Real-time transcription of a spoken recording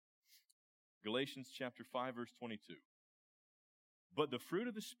Galatians chapter 5, verse 22. But the fruit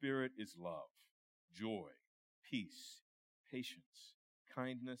of the Spirit is love, joy, peace, patience,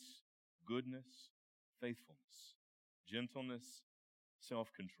 kindness, goodness, faithfulness, gentleness,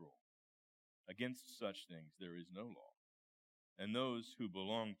 self-control. Against such things there is no law. And those who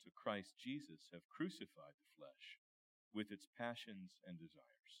belong to Christ Jesus have crucified the flesh with its passions and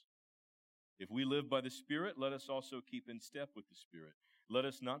desires. If we live by the Spirit, let us also keep in step with the Spirit. Let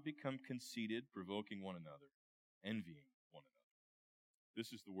us not become conceited, provoking one another, envying one another.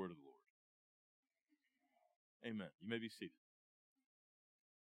 This is the word of the Lord. Amen. You may be seated.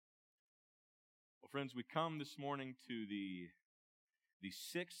 Well, friends, we come this morning to the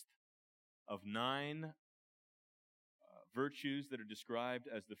sixth of 9 virtues that are described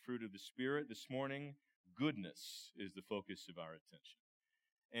as the fruit of the Spirit. This morning, goodness is the focus of our attention.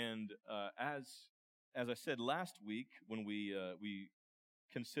 And as I said last week, when we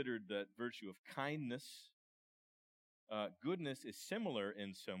considered that virtue of kindness, goodness is similar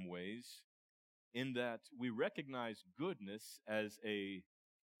in some ways in that we recognize goodness as a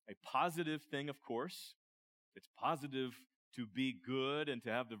positive thing, of course. It's positive to be good and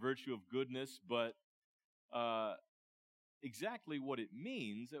to have the virtue of goodness, but exactly what it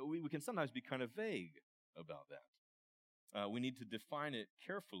means, we can sometimes be kind of vague about that. We need to define it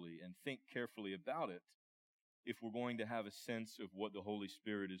carefully and think carefully about it if we're going to have a sense of what the Holy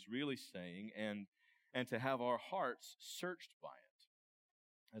Spirit is really saying and to have our hearts searched by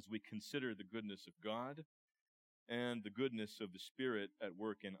it as we consider the goodness of God and the goodness of the Spirit at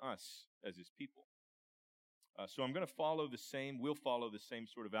work in us as His people. So we'll follow the same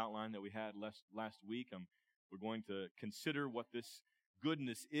sort of outline that we had last week. We're going to consider what this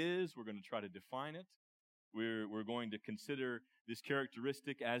goodness is. We're going to try to define it. We're going to consider this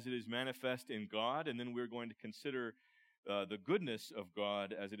characteristic as it is manifest in God, and then we're going to consider the goodness of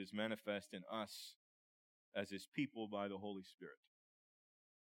God as it is manifest in us as His people by the Holy Spirit.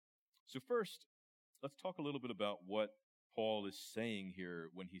 So first, let's talk a little bit about what Paul is saying here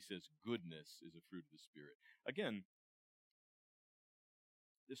when he says goodness is a fruit of the Spirit. Again,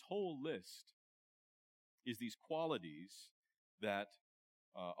 this whole list is these qualities that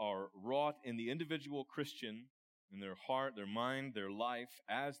are wrought in the individual Christian, in their heart, their mind, their life,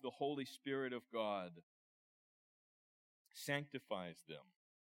 as the Holy Spirit of God sanctifies them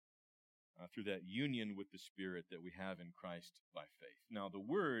through that union with the Spirit that we have in Christ by faith. Now, the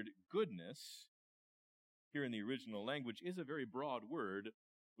word goodness here in the original language is a very broad word.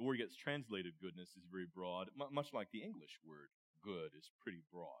 The word gets translated goodness is very broad, much like the English word good is pretty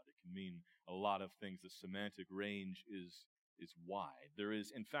broad. It can mean a lot of things. The semantic range is wide. There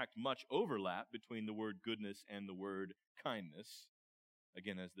is, in fact, much overlap between the word goodness and the word kindness,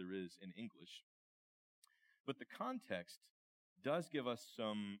 again, as there is in English. But the context does give us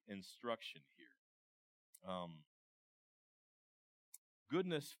some instruction here.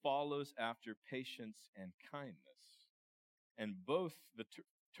 Goodness follows after patience and kindness. And both the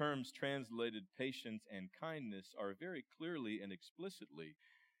terms translated patience and kindness are very clearly and explicitly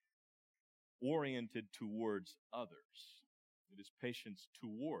oriented towards others. It is patience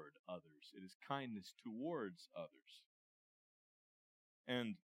toward others. It is kindness towards others.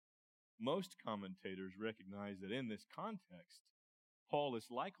 And most commentators recognize that in this context, Paul is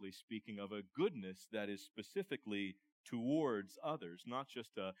likely speaking of a goodness that is specifically towards others, not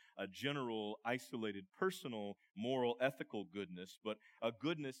just a general, isolated, personal, moral, ethical goodness, but a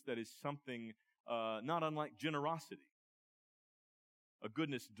goodness that is something not unlike generosity, a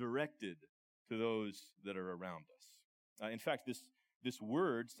goodness directed to those that are around us. In fact, this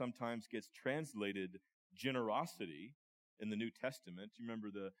word sometimes gets translated generosity in the New Testament. You remember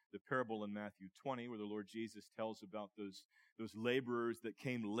the parable in Matthew 20 where the Lord Jesus tells about those laborers that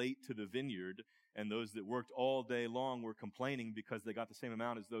came late to the vineyard, and those that worked all day long were complaining because they got the same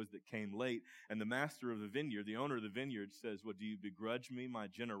amount as those that came late. And the master of the vineyard, the owner of the vineyard, says, "Well, do you begrudge me my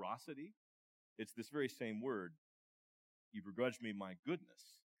generosity?" It's this very same word. You begrudge me my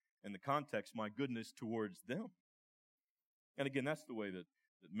goodness. In the context, my goodness towards them. And again, that's the way that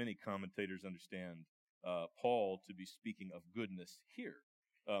many commentators understand Paul to be speaking of goodness here.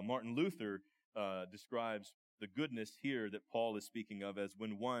 Martin Luther describes the goodness here that Paul is speaking of as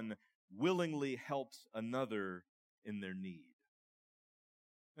when one willingly helps another in their need.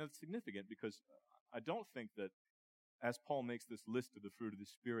 Now, it's significant because I don't think that as Paul makes this list of the fruit of the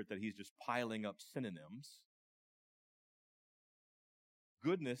Spirit that he's just piling up synonyms.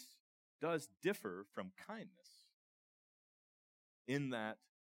 Goodness does differ from kindness in that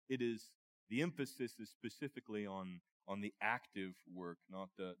the emphasis is specifically on the active work,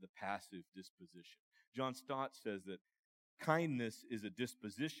 not the passive disposition. John Stott says that Kindness is a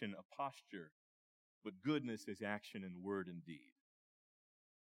disposition, a posture, but goodness is action in word and deed.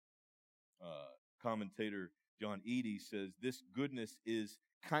 Commentator John Eady says, this goodness is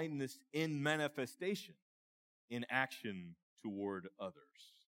kindness in manifestation, in action toward others.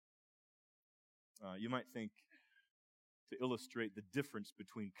 You might think, to illustrate the difference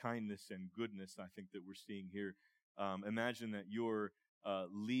between kindness and goodness, I think that we're seeing here, imagine that you're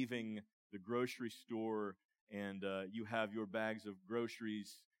leaving the grocery store and you have your bags of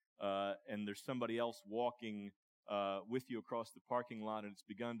groceries and there's somebody else walking with you across the parking lot, and it's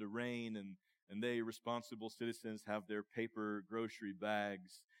begun to rain, and they, responsible citizens, have their paper grocery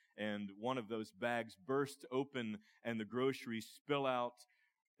bags, and one of those bags bursts open and the groceries spill out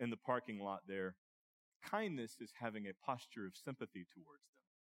in the parking lot there. Kindness is having a posture of sympathy towards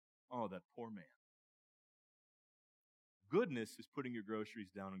them. Oh, that poor man. Goodness is putting your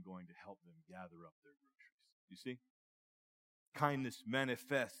groceries down and going to help them gather up their groceries. You see? Kindness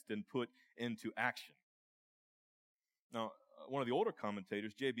manifest and put into action. Now, one of the older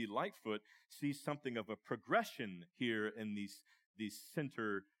commentators, J.B. Lightfoot, sees something of a progression here in these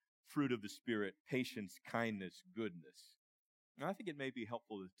center fruit of the Spirit: patience, kindness, goodness. And I think it may be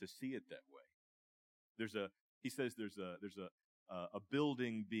helpful to see it that way. He says there's a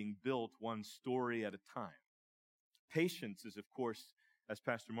building being built one story at a time. Patience is, of course, as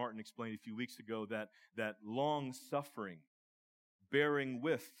Pastor Martin explained a few weeks ago, that long suffering, bearing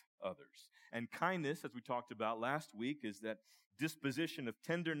with others. And kindness, as we talked about last week, is that disposition of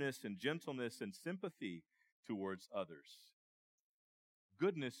tenderness and gentleness and sympathy towards others.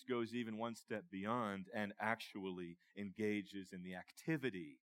 Goodness goes even one step beyond and actually engages in the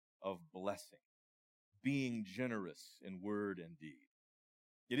activity of blessing, being generous in word and deed.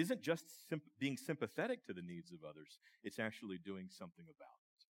 It isn't just being sympathetic to the needs of others. It's actually doing something about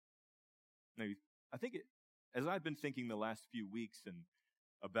it. Now, I think as I've been thinking the last few weeks and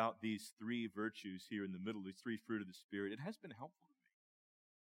about these three virtues here in the middle, these three fruit of the Spirit, it has been helpful to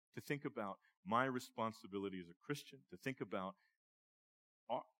me to think about my responsibility as a Christian, to think about,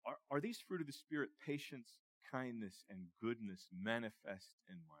 are these fruit of the Spirit, patience, kindness, and goodness, manifest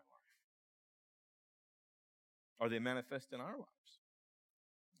in my life? Are they manifest in our lives?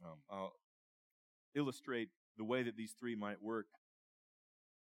 I'll illustrate the way that these three might work.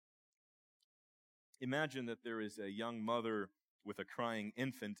 Imagine that there is a young mother with a crying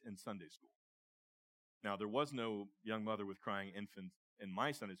infant in Sunday school. Now, there was no young mother with crying infant in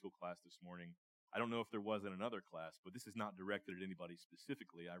my Sunday school class this morning. I don't know if there was in another class, but this is not directed at anybody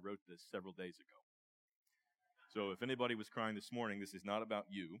specifically. I wrote this several days ago. So if anybody was crying this morning, this is not about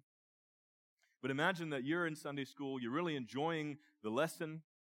you. But imagine that you're in Sunday school, you're really enjoying the lesson,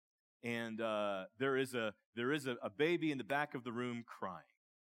 and there is a baby in the back of the room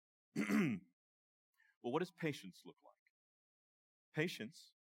crying. Well, what does patience look like?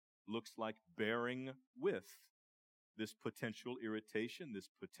 Patience looks like bearing with this potential irritation, this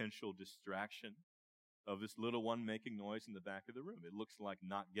potential distraction of this little one making noise in the back of the room. It looks like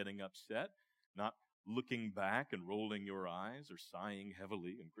not getting upset, not looking back and rolling your eyes or sighing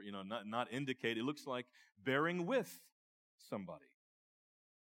heavily and not indicate. It looks like bearing with somebody.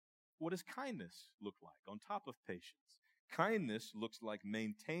 What does kindness look like on top of patience? Kindness looks like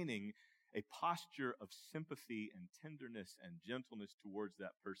maintaining a posture of sympathy and tenderness and gentleness towards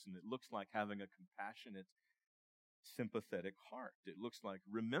that person. It looks like having a compassionate, sympathetic heart. It looks like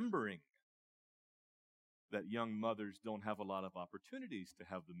remembering that young mothers don't have a lot of opportunities to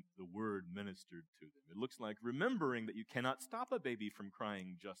have the word ministered to them. It looks like remembering that you cannot stop a baby from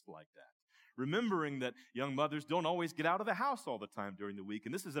crying just like that. Remembering that young mothers don't always get out of the house all the time during the week,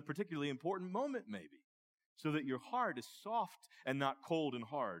 and this is a particularly important moment maybe, so that your heart is soft and not cold and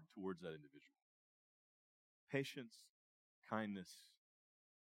hard towards that individual. Patience, kindness,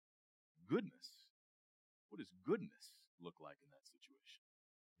 goodness. What does goodness look like in that situation?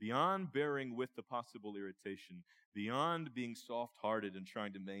 Beyond bearing with the possible irritation, beyond being soft-hearted and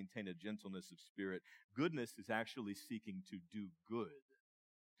trying to maintain a gentleness of spirit, goodness is actually seeking to do good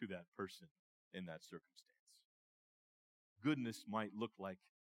to that person in that circumstance. Goodness might look like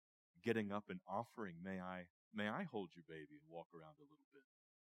getting up and offering, may I hold your baby and walk around a little bit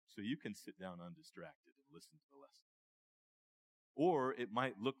so you can sit down undistracted and listen to the lesson. Or it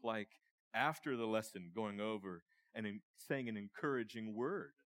might look like after the lesson going over and saying an encouraging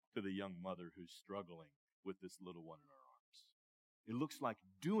word to the young mother who's struggling with this little one in her arms. It looks like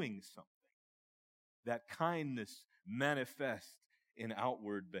doing something. That kindness manifests in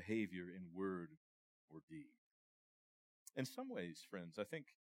outward behavior, in word or deed. In some ways, friends, I think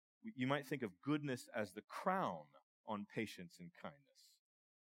you might think of goodness as the crown on patience and kindness.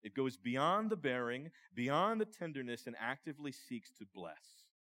 It goes beyond the bearing, beyond the tenderness, and actively seeks to bless.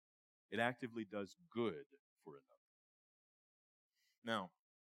 It actively does good for another. Now,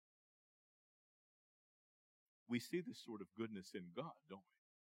 we see this sort of goodness in God, don't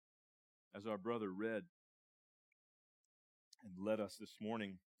we? As our brother read and led us this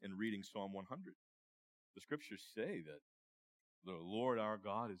morning in reading Psalm 100, the scriptures say that the Lord our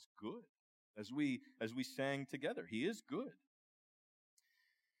God is good. As we sang together, He is good.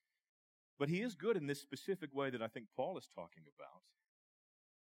 But He is good in this specific way that I think Paul is talking about.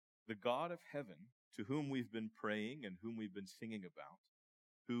 The God of heaven, to whom we've been praying and whom we've been singing about,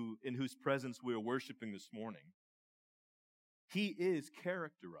 in whose presence we are worshiping this morning, He is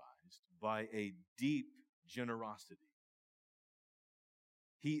characterized by a deep generosity.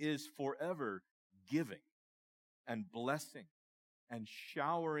 He is forever giving and blessing and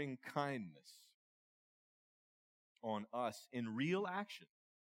showering kindness on us in real action,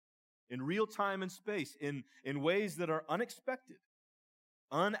 in real time and space, in ways that are unexpected,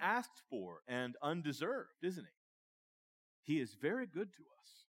 unasked for, and undeserved, isn't He? He is very good to us.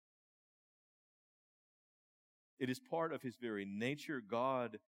 It is part of His very nature.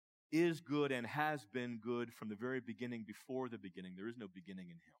 God is good and has been good from the very beginning, before the beginning. There is no beginning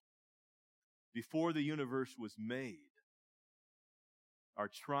in Him. Before the universe was made, our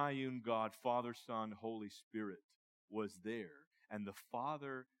triune God, Father, Son, Holy Spirit, was there. And the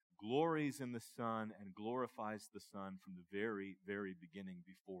Father glories in the Son and glorifies the Son from the very, very beginning,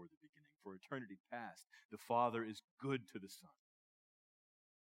 before the beginning. For eternity past, the Father is good to the Son.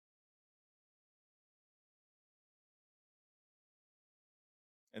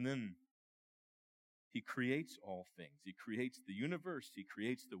 And then He creates all things. He creates the universe. He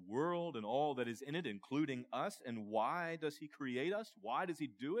creates the world and all that is in it, including us. And why does He create us? Why does He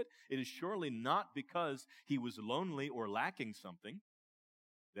do it? It is surely not because He was lonely or lacking something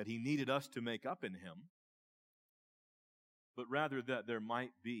that He needed us to make up in Him, but rather that there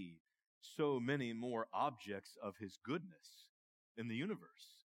might be so many more objects of His goodness in the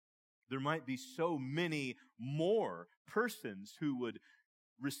universe. There might be so many more persons who would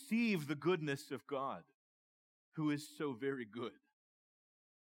receive the goodness of God, who is so very good,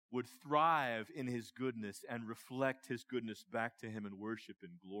 would thrive in His goodness and reflect His goodness back to Him in worship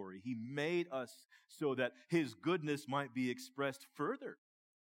and glory. He made us so that His goodness might be expressed further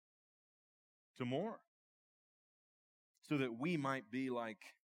to more, so that we might be like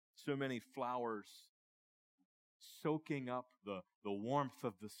so many flowers soaking up the warmth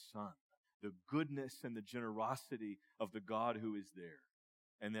of the sun, the goodness and the generosity of the God who is there,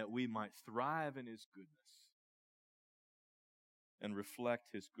 and that we might thrive in His goodness and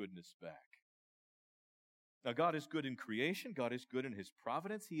reflect His goodness back. Now, God is good in creation. God is good in His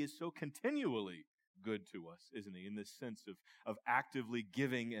providence. He is so continually good to us, isn't He, in this sense of actively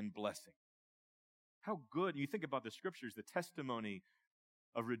giving and blessing. How good, you think about the scriptures, the testimony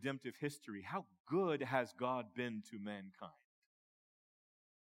of redemptive history, how good has God been to mankind?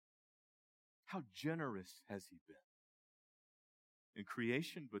 How generous has He been? In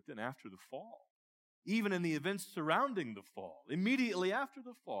creation, but then after the fall. Even in the events surrounding the fall, immediately after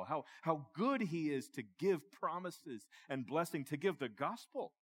the fall, how good He is to give promises and blessing, to give the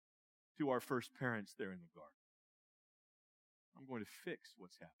gospel to our first parents there in the garden. I'm going to fix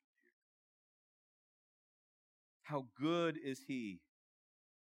what's happened here. How good is He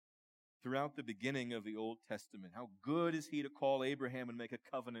throughout the beginning of the Old Testament? How good is He to call Abraham and make a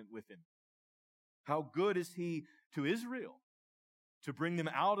covenant with him? How good is He to Israel, to bring them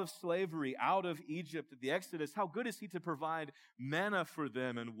out of slavery, out of Egypt at the Exodus? How good is He to provide manna for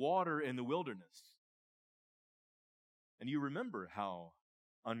them and water in the wilderness? And you remember how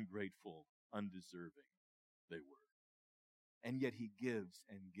ungrateful, undeserving they were. And yet He gives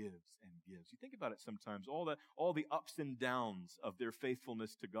and gives and gives. You think about it sometimes, all the ups and downs of their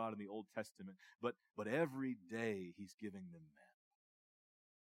faithfulness to God in the Old Testament, but every day He's giving them manna.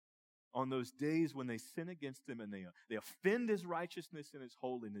 On those days when they sin against Him and they offend His righteousness and His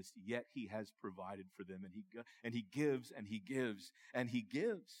holiness, yet He has provided for them, and He gives and He gives and He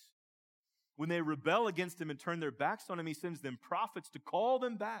gives. When they rebel against Him and turn their backs on Him, He sends them prophets to call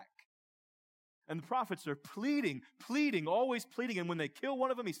them back. And the prophets are pleading, always pleading, and when they kill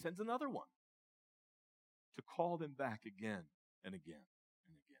one of them, He sends another one to call them back again and again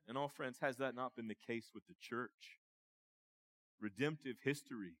and again. And all friends, has that not been the case with the church? Redemptive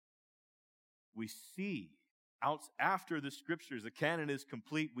history, we see out after the scriptures, the canon is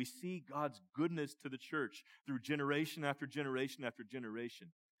complete, we see God's goodness to the church through generation after generation after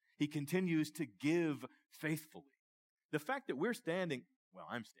generation. He continues to give faithfully. The fact that we're standing, well,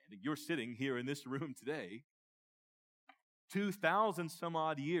 I'm standing, you're sitting here in this room today, 2,000 some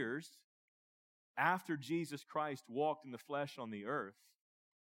odd years after Jesus Christ walked in the flesh on the earth,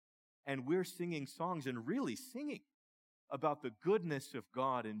 and we're singing songs and really singing about the goodness of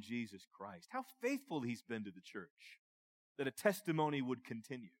God in Jesus Christ. How faithful He's been to the church, that a testimony would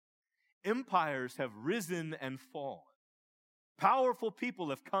continue. Empires have risen and fallen. Powerful people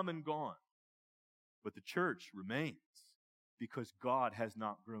have come and gone. But the church remains because God has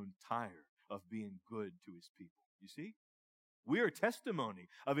not grown tired of being good to His people. You see? We are a testimony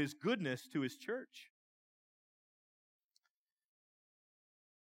of His goodness to His church.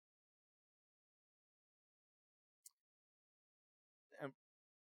 And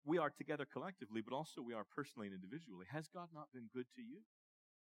we are together collectively, but also we are personally and individually. Has God not been good to you?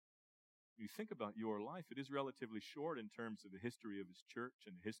 You think about your life, it is relatively short in terms of the history of His church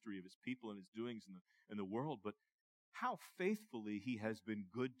and the history of His people and His doings in the world, but how faithfully He has been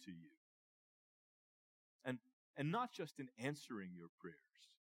good to you. And not just in answering your prayers,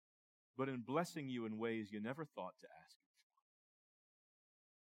 but in blessing you in ways you never thought to ask Him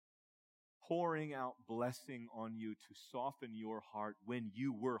for. Pouring out blessing on you to soften your heart when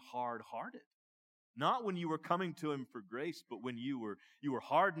you were hard-hearted. Not when you were coming to Him for grace, but when you were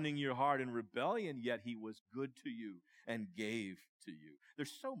hardening your heart in rebellion, yet He was good to you and gave to you.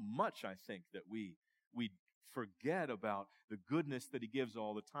 There's so much, I think, that we forget about the goodness that He gives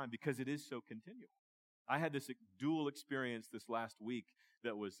all the time because it is so continual. I had this dual experience this last week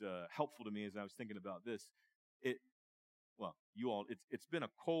that was helpful to me as I was thinking about this. It's been a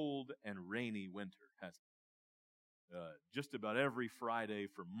cold and rainy winter, hasn't it? Just about every Friday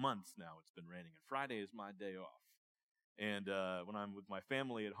for months now it's been raining, and Friday is my day off. And when I'm with my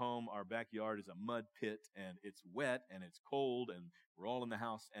family at home, our backyard is a mud pit, and it's wet, and it's cold, and we're all in the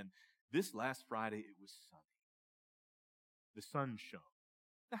house. And this last Friday, it was sunny. The sun shone.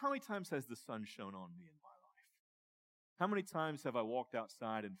 Now, how many times has the sun shone on me in my life? How many times have I walked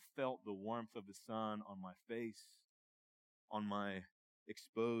outside and felt the warmth of the sun on my face, on my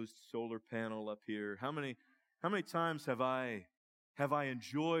exposed solar panel up here? How many times have I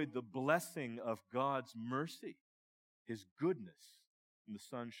enjoyed the blessing of God's mercy, His goodness, and the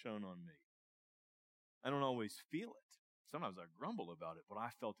sun shone on me? I don't always feel it. Sometimes I grumble about it, but I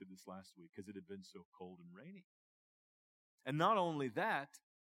felt it this last week because it had been so cold and rainy. And not only that,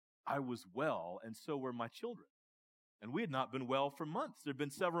 I was well, and so were my children. And we had not been well for months. There had been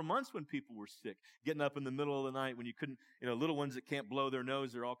several months when people were sick, getting up in the middle of the night when you couldn't, little ones that can't blow their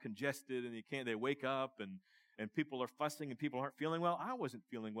nose, they're all congested, and they wake up, and people are fussing, and people aren't feeling well. I wasn't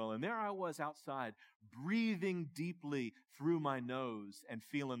feeling well, and there I was outside, breathing deeply through my nose and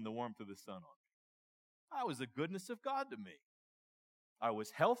feeling the warmth of the sun on me. That was the goodness of God to me. I was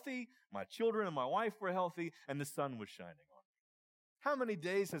healthy, my children and my wife were healthy, and the sun was shining on me. How many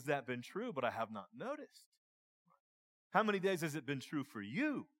days has that been true, but I have not noticed? How many days has it been true for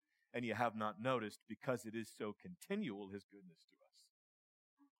you, and you have not noticed because it is so continual, His goodness to us?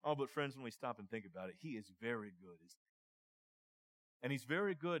 Oh, but friends, when we stop and think about it, He is very good, isn't He? And He's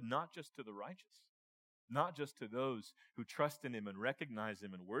very good not just to the righteous, not just to those who trust in Him and recognize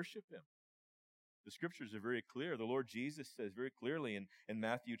Him and worship Him. The Scriptures are very clear. The Lord Jesus says very clearly in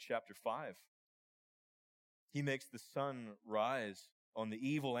Matthew chapter 5, He makes the sun rise on the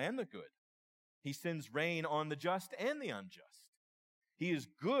evil and the good. He sends rain on the just and the unjust. He is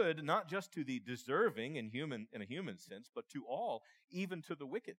good not just to the deserving in a human sense, but to all, even to the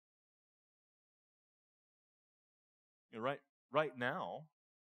wicked. Right now,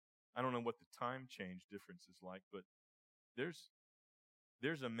 I don't know what the time change difference is like, but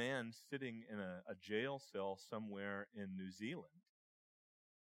there's a man sitting in a jail cell somewhere in New Zealand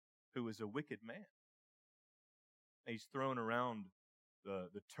who is a wicked man. He's thrown around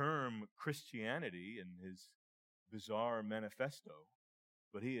the term Christianity in his bizarre manifesto,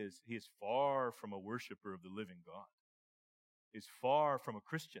 but he is far from a worshiper of the living God. He's far from a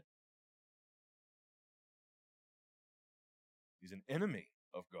Christian. He's an enemy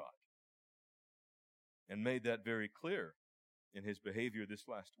of God, and made that very clear in his behavior this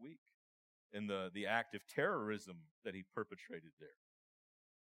last week, in the act of terrorism that he perpetrated there.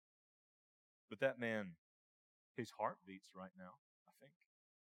 But that man, his heart beats right now, I think.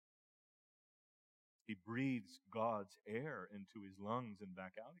 He breathes God's air into his lungs and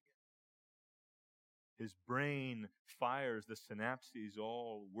back out again. His brain fires, the synapses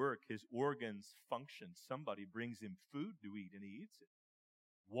all work, his organs function. Somebody brings him food to eat and he eats it.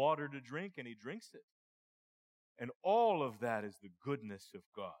 Water to drink and he drinks it. And all of that is the goodness of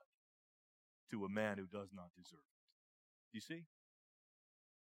God to a man who does not deserve it. You see?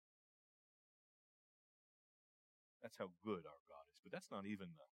 That's how good our God is. But that's not even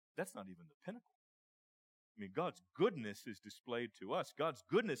the pinnacle. I mean, God's goodness is displayed to us. God's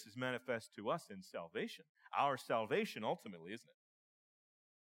goodness is manifest to us in salvation. Our salvation, ultimately, isn't it?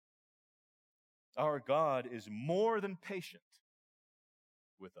 Our God is more than patient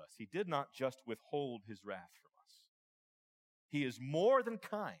with us. He did not just withhold his wrath from us. He is more than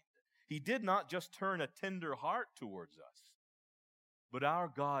kind. He did not just turn a tender heart towards us, but our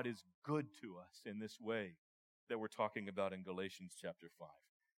God is good to us in this way that we're talking about in Galatians chapter 5.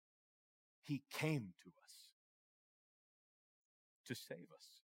 He came to us to save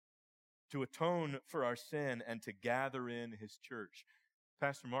us, to atone for our sin, and to gather in his church.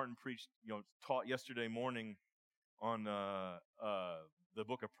 Pastor Martin taught yesterday morning on the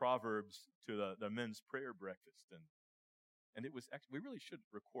book of Proverbs to the men's prayer breakfast, and it was we really should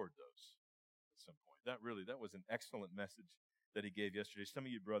record those at some point. That was an excellent message that he gave yesterday. Some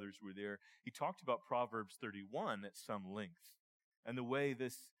of you brothers were there. He talked about Proverbs 31 at some length, and the way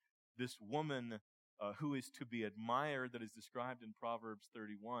this woman who is to be admired that is described in Proverbs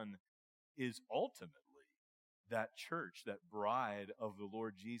 31 is ultimately that church, that bride of the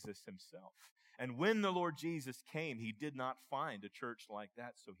Lord Jesus himself. And when the Lord Jesus came, he did not find a church like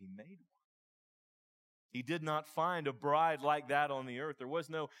that, so he made one. He did not find a bride like that on the earth. There was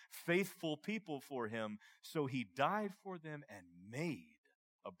no faithful people for him, so he died for them and made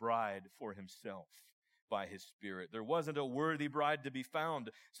a bride for himself by his Spirit. There wasn't a worthy bride to be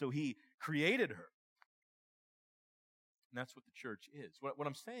found, so he created her. And that's what the church is. What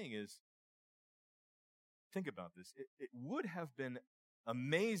I'm saying is, think about this. It would have been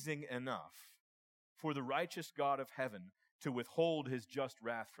amazing enough for the righteous God of heaven to withhold his just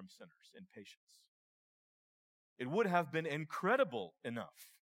wrath from sinners in patience. It would have been incredible enough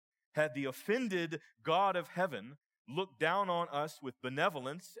had the offended God of heaven looked down on us with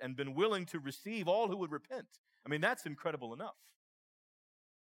benevolence and been willing to receive all who would repent. I mean, that's incredible enough.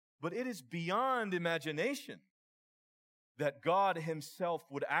 But it is beyond imagination that God himself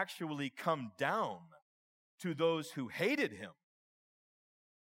would actually come down to those who hated him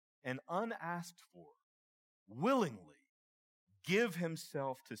and unasked for, willingly give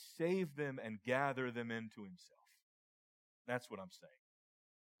himself to save them and gather them into himself. That's what I'm saying.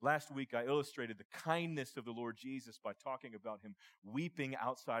 Last week, I illustrated the kindness of the Lord Jesus by talking about him weeping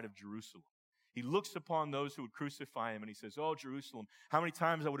outside of Jerusalem. He looks upon those who would crucify him and he says, "Oh, Jerusalem, how many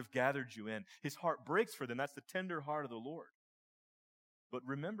times I would have gathered you in." His heart breaks for them. That's the tender heart of the Lord. But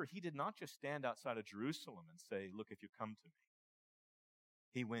remember, he did not just stand outside of Jerusalem and say, "Look, if you come to me."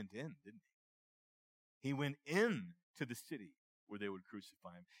 He went in, didn't he? He went in to the city where they would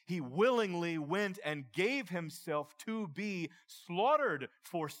crucify him. He willingly went and gave himself to be slaughtered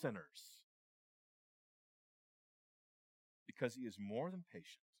for sinners. Because he is more than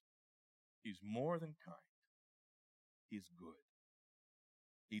patient. He's more than kind. He is good.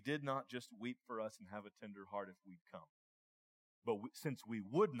 He did not just weep for us and have a tender heart if we'd come. But since we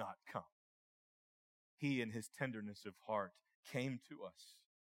would not come, he in his tenderness of heart came to us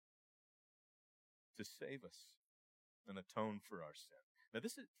to save us and atone for our sin. Now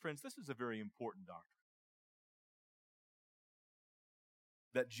friends, this is a very important doctrine.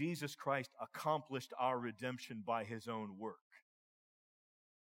 That Jesus Christ accomplished our redemption by his own work.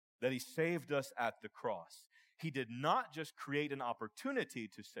 That he saved us at the cross. He did not just create an opportunity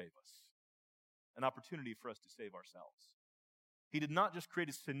to save us, an opportunity for us to save ourselves. He did not just create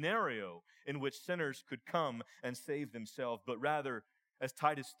a scenario in which sinners could come and save themselves, but rather, as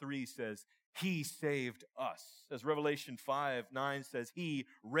Titus 3 says, he saved us. As Revelation 5:9 says, he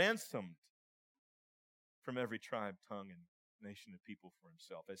ransomed from every tribe, tongue, and nation of people for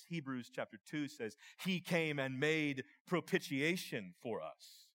himself. As Hebrews chapter 2 says, he came and made propitiation for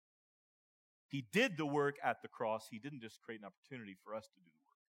us. He did the work at the cross. He didn't just create an opportunity for us to do the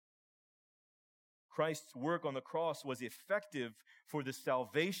work. Christ's work on the cross was effective for the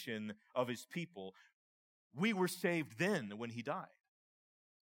salvation of his people. We were saved then when he died.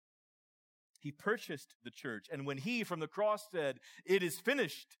 He purchased the church, and when he from the cross said, "It is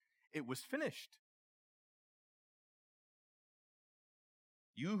finished," it was finished.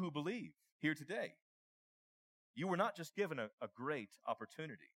 You who believe here today, you were not just given a great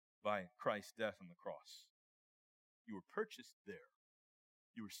opportunity by Christ's death on the cross. You were purchased there.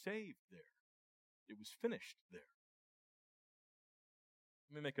 You were saved there. It was finished there.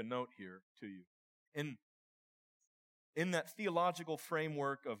 Let me make a note here to you. In that theological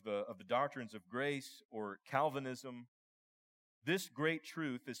framework of the doctrines of grace or Calvinism, this great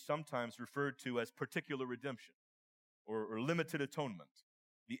truth is sometimes referred to as particular redemption or limited atonement,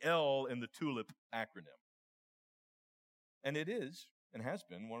 the L in the TULIP acronym. And it is, and has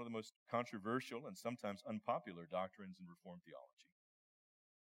been, one of the most controversial and sometimes unpopular doctrines in Reformed theology.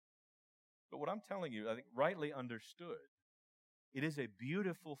 But what I'm telling you, I think rightly understood, it is a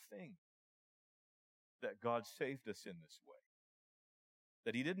beautiful thing that God saved us in this way.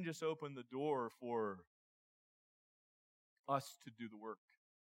 That He didn't just open the door for us to do the work,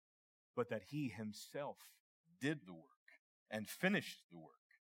 but that He Himself did the work and finished the work.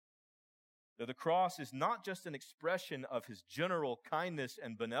 That the cross is not just an expression of His general kindness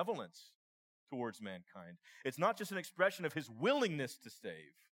and benevolence towards mankind. It's not just an expression of His willingness to save,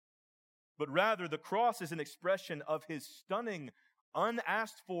 but rather the cross is an expression of His stunning,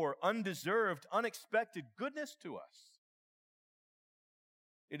 unasked for, undeserved, unexpected goodness to us.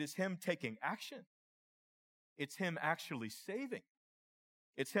 It is Him taking action. It's Him actually saving.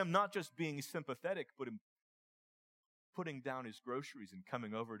 It's Him not just being sympathetic, but Him putting down His groceries and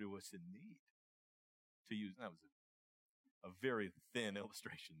coming over to us in need. That was a very thin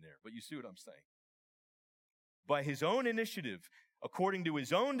illustration there, but you see what I'm saying. By His own initiative, according to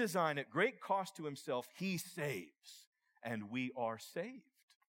His own design, at great cost to Himself, He saves, and we are saved.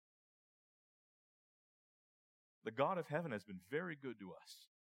 The God of heaven has been very good to us.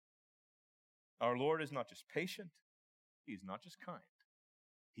 Our Lord is not just patient. He is not just kind.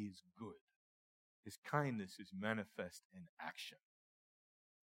 He is good. His kindness is manifest in action.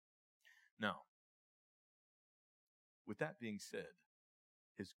 Now, with that being said,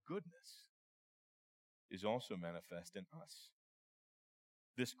 His goodness is also manifest in us.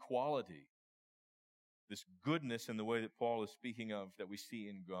 This quality, this goodness in the way that Paul is speaking of that we see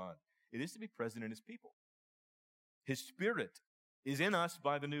in God, it is to be present in His people. His Spirit is in us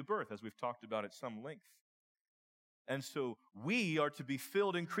by the new birth, as we've talked about at some length. And so we are to be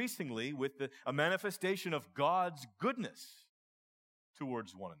filled increasingly with a manifestation of God's goodness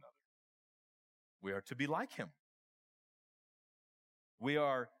towards one another. We are to be like Him. We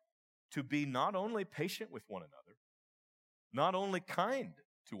are to be not only patient with one another, not only kind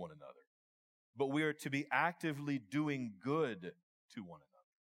to one another, but we are to be actively doing good to one another.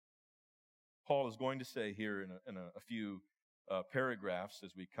 Paul is going to say here in a few paragraphs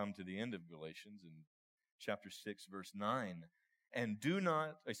as we come to the end of Galatians in chapter 6, verse 9,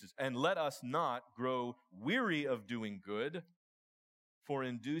 he says, and let us not grow weary of doing good, for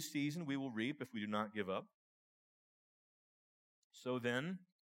in due season we will reap if we do not give up. So then,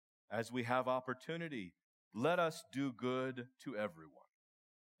 as we have opportunity, let us do good to everyone,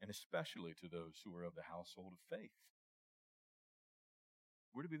 and especially to those who are of the household of faith.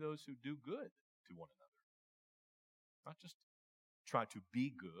 We're to be those who do good to one another. Not just try to be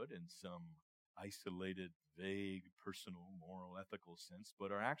good in some isolated, vague, personal, moral, ethical sense,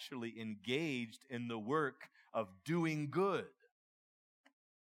 but are actually engaged in the work of doing good.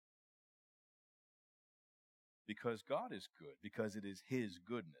 Because God is good, because it is His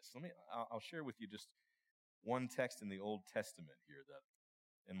goodness. I'll share with you just one text in the Old Testament here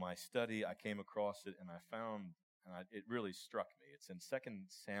that in my study I came across it and I found, it really struck me. It's in 2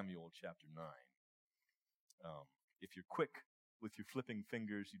 Samuel chapter 9. If you're quick with your flipping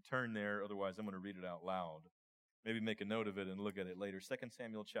fingers, you turn there. Otherwise, I'm going to read it out loud. Maybe make a note of it and look at it later. 2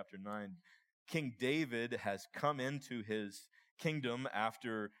 Samuel chapter 9. King David has come into his kingdom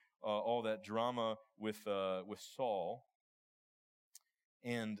after all that drama with Saul.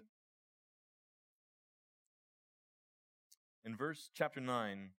 And in chapter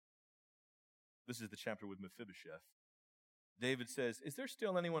 9, this is the chapter with Mephibosheth. David says, is there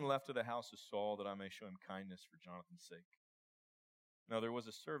still anyone left of the house of Saul that I may show him kindness for Jonathan's sake? Now there was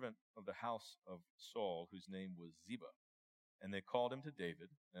a servant of the house of Saul whose name was Ziba, and they called him to David,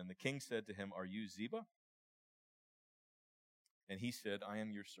 and the king said to him, are you Ziba? And he said, I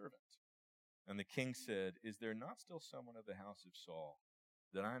am your servant. And the king said, is there not still someone of the house of Saul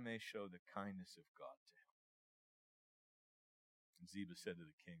that I may show the kindness of God to him? And Ziba said to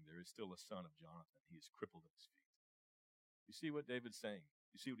the king, there is still a son of Jonathan. He is crippled at his feet. You see what David's saying?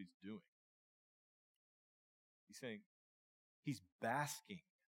 You see what he's doing? He's saying he's basking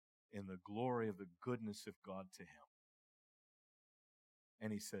in the glory of the goodness of God to him.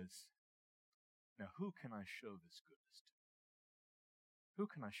 And he says, now who can I show this goodness to? Who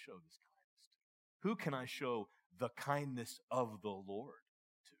can I show this kindness to? Who can I show the kindness of the Lord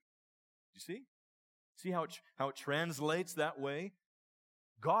to? You see? See how it translates that way?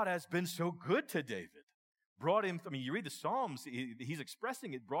 God has been so good to David. Brought him, you read the Psalms, he's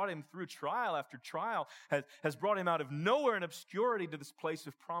expressing it, brought him through trial after trial, has brought him out of nowhere in obscurity to this place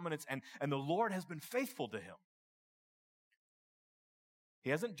of prominence, and the Lord has been faithful to him. He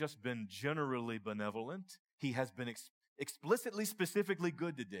hasn't just been generally benevolent, he has been explicitly, specifically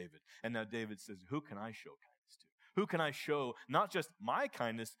good to David. And now David says, who can I show kindness to? Who can I show not just my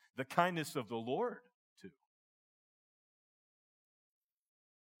kindness, the kindness of the Lord to?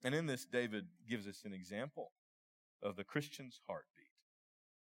 And in this, David gives us an example of the Christian's heartbeat.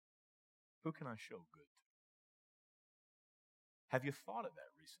 Who can I show good to? Have you thought of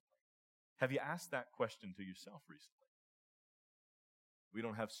that recently? Have you asked that question to yourself recently? We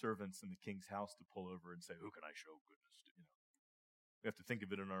don't have servants in the king's house to pull over and say, who can I show goodness to? We have to think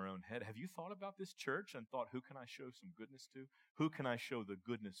of it in our own head. Have you thought about this church and thought, who can I show some goodness to? Who can I show the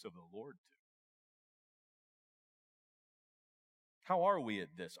goodness of the Lord to? How are we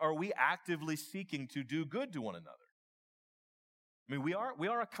at this? Are we actively seeking to do good to one another? I mean, we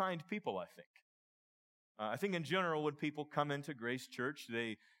are a kind people, I think. I think in general, when people come into Grace Church,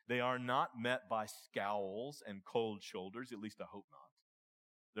 they are not met by scowls and cold shoulders, at least I hope not.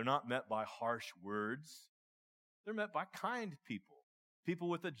 They're not met by harsh words. They're met by kind people, people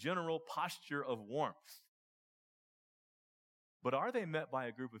with a general posture of warmth. But are they met by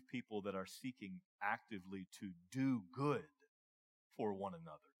a group of people that are seeking actively to do good for one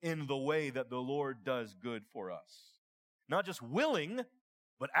another in the way that the Lord does good for us? Not just willing,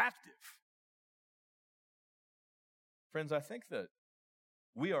 but active. Friends, I think that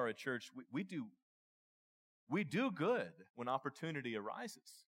we are a church, we do good when opportunity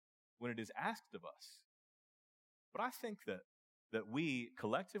arises, when it is asked of us. But I think that we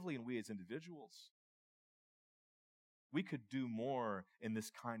collectively and we as individuals, we could do more in this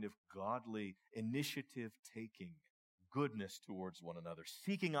kind of godly initiative-taking goodness towards one another,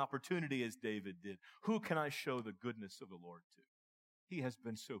 seeking opportunity as David did. Who can I show the goodness of the Lord to? He has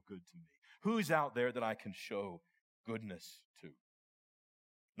been so good to me. Who's out there that I can show goodness to?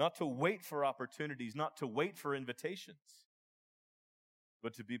 Not to wait for opportunities, not to wait for invitations,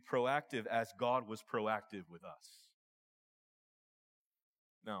 but to be proactive as God was proactive with us.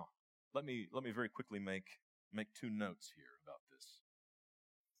 Now, let me very quickly make two notes here about this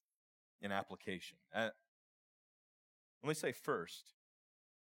in application. Let me say first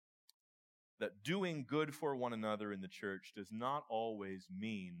that doing good for one another in the church does not always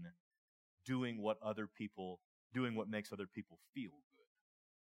mean doing what makes other people feel good.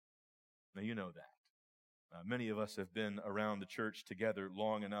 Now, you know that. Many of us have been around the church together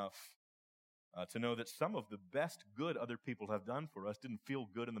long enough to know that some of the best good other people have done for us didn't feel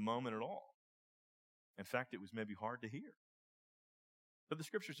good in the moment at all. In fact, it was maybe hard to hear. But the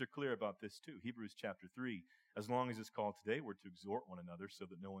scriptures are clear about this too. Hebrews chapter 3, as long as it's called today, we're to exhort one another so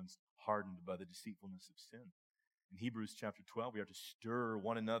that no one's hardened by the deceitfulness of sin. In Hebrews chapter 12, we are to stir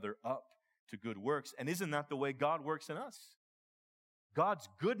one another up to good works. And isn't that the way God works in us? God's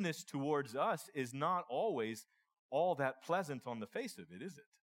goodness towards us is not always all that pleasant on the face of it, is it?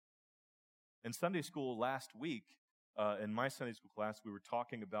 In Sunday school last week, in my Sunday school class, we were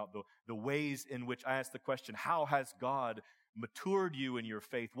talking about the ways in which I asked the question, how has God matured you in your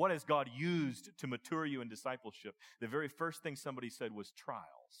faith? What has God used to mature you in discipleship? The very first thing somebody said was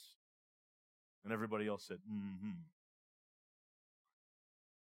trials. And everybody else said, mm-hmm.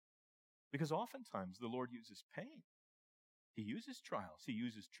 Because oftentimes the Lord uses pain. He uses trials. He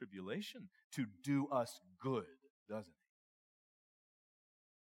uses tribulation to do us good, doesn't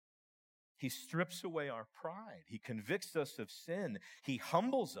he? He strips away our pride. He convicts us of sin. He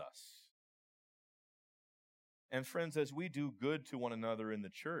humbles us. And friends, as we do good to one another in the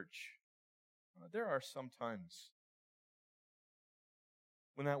church, there are some times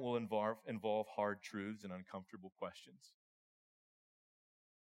when that will involve hard truths and uncomfortable questions.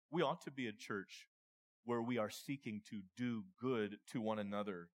 We ought to be a church where we are seeking to do good to one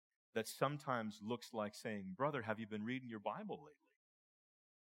another that sometimes looks like saying, brother, have you been reading your Bible lately?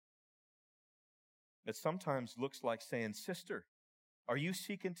 That sometimes looks like saying, sister, are you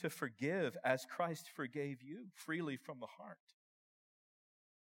seeking to forgive as Christ forgave you freely from the heart?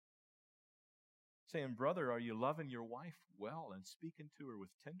 Saying, brother, are you loving your wife well and speaking to her with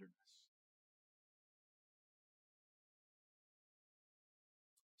tenderness?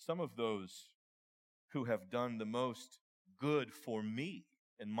 Some of those who have done the most good for me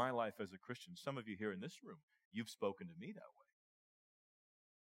in my life as a Christian, some of you here in this room, you've spoken to me that way.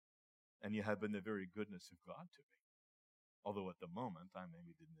 And you have been the very goodness of God to me. Although at the moment, I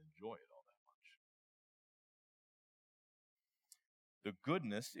maybe didn't enjoy it all that much. The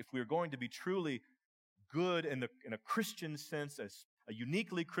goodness, if we're going to be truly good in a Christian sense, as a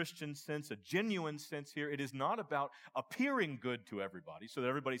uniquely Christian sense, a genuine sense here, it is not about appearing good to everybody so that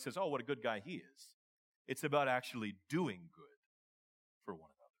everybody says, oh, what a good guy he is. It's about actually doing good for one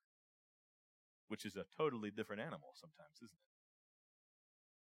another, which is a totally different animal sometimes, isn't it?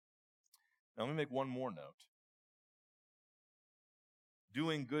 Now, let me make one more note.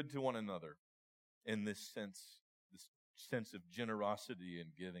 Doing good to one another in this sense of generosity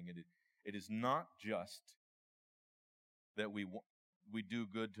and giving, it is not just that we we do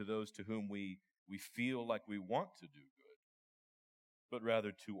good to those to whom we feel like we want to do good, but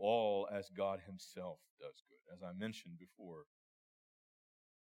rather to all as God himself does good. As I mentioned before,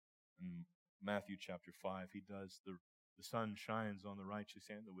 in Matthew chapter 5, he does the sun shines on the righteous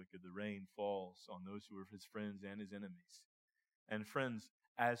and the wicked. The rain falls on those who are his friends and his enemies. And friends,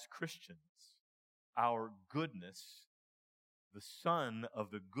 as Christians, our goodness, the sun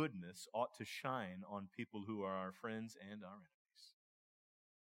of the goodness, ought to shine on people who are our friends and our enemies,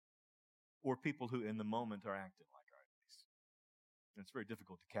 or people who in the moment are acting like our enemies. And it's very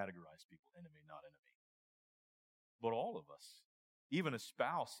difficult to categorize people enemy, not enemy. But all of us, even a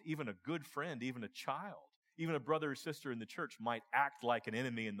spouse, even a good friend, even a child, even a brother or sister in the church might act like an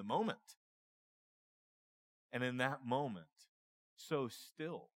enemy in the moment. And in that moment, so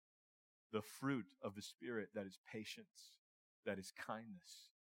still the fruit of the Spirit, that is patience, that is kindness,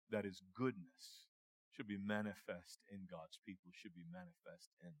 that is goodness, should be manifest in God's people, should be manifest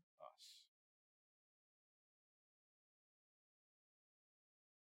in us.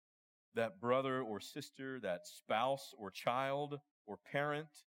 That brother or sister, that spouse or child or parent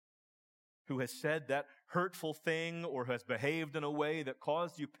who has said that hurtful thing or has behaved in a way that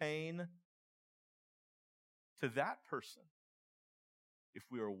caused you pain, to that person, if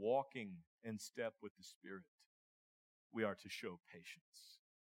we are walking in step with the Spirit, we are to show patience.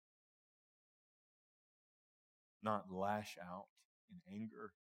 Not lash out in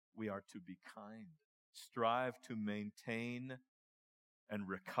anger. We are to be kind. Strive to maintain and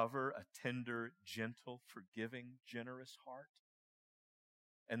recover a tender, gentle, forgiving, generous heart.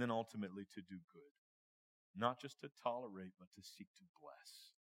 And then ultimately to do good. Not just to tolerate, but to seek to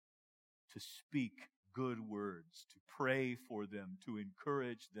bless. To speak good words, to pray for them, to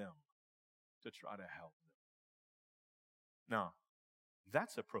encourage them, to try to help them. Now,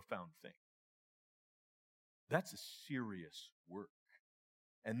 that's a profound thing. That's a serious work.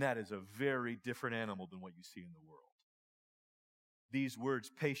 And that is a very different animal than what you see in the world. These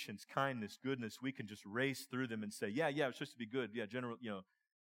words, patience, kindness, goodness, we can just race through them and say, yeah, it's supposed to be good. Yeah, general,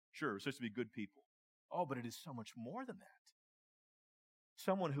 sure, we're supposed to be good people. Oh, but it is so much more than that.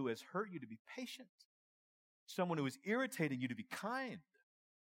 Someone who has hurt you to be patient. Someone who is irritating you to be kind.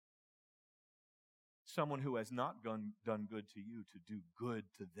 Someone who has not done good to you to do good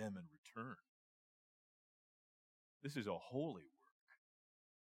to them in return. This is a holy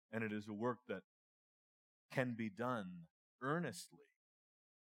work. And it is a work that can be done earnestly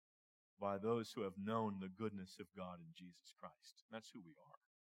by those who have known the goodness of God in Jesus Christ. And that's who we are.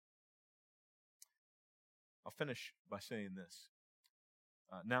 I'll finish by saying this.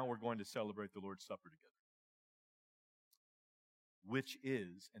 Now we're going to celebrate the Lord's Supper together, which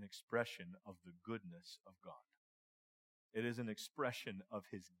is an expression of the goodness of God. It is an expression of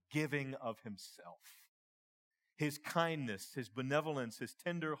his giving of himself, his kindness, his benevolence, his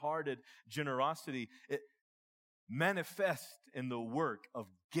tender-hearted generosity. It manifests in the work of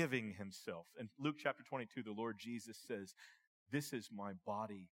giving himself. In Luke chapter 22, the Lord Jesus says, "This is my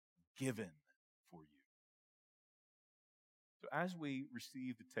body given for you." So as we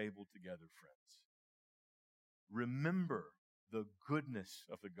receive the table together, friends, remember the goodness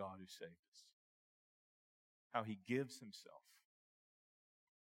of the God who saved us, how he gives himself.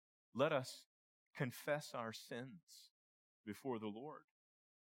 Let us confess our sins before the Lord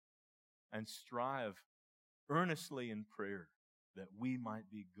and strive earnestly in prayer that we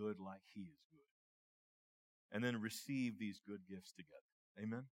might be good like he is good. And then receive these good gifts together.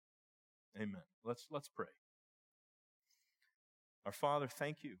 Amen? Amen. Let's pray. Our Father,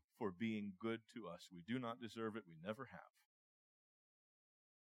 thank you for being good to us. We do not deserve it. We never have.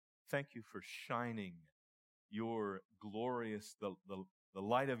 Thank you for shining your glorious, the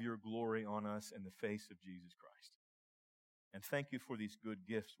light of your glory on us in the face of Jesus Christ. And thank you for these good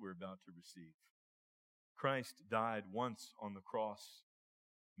gifts we're about to receive. Christ died once on the cross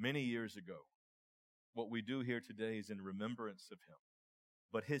many years ago. What we do here today is in remembrance of him.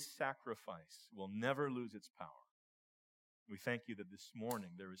 But his sacrifice will never lose its power. We thank you that this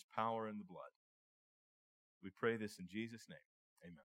morning there is power in the blood. We pray this in Jesus' name.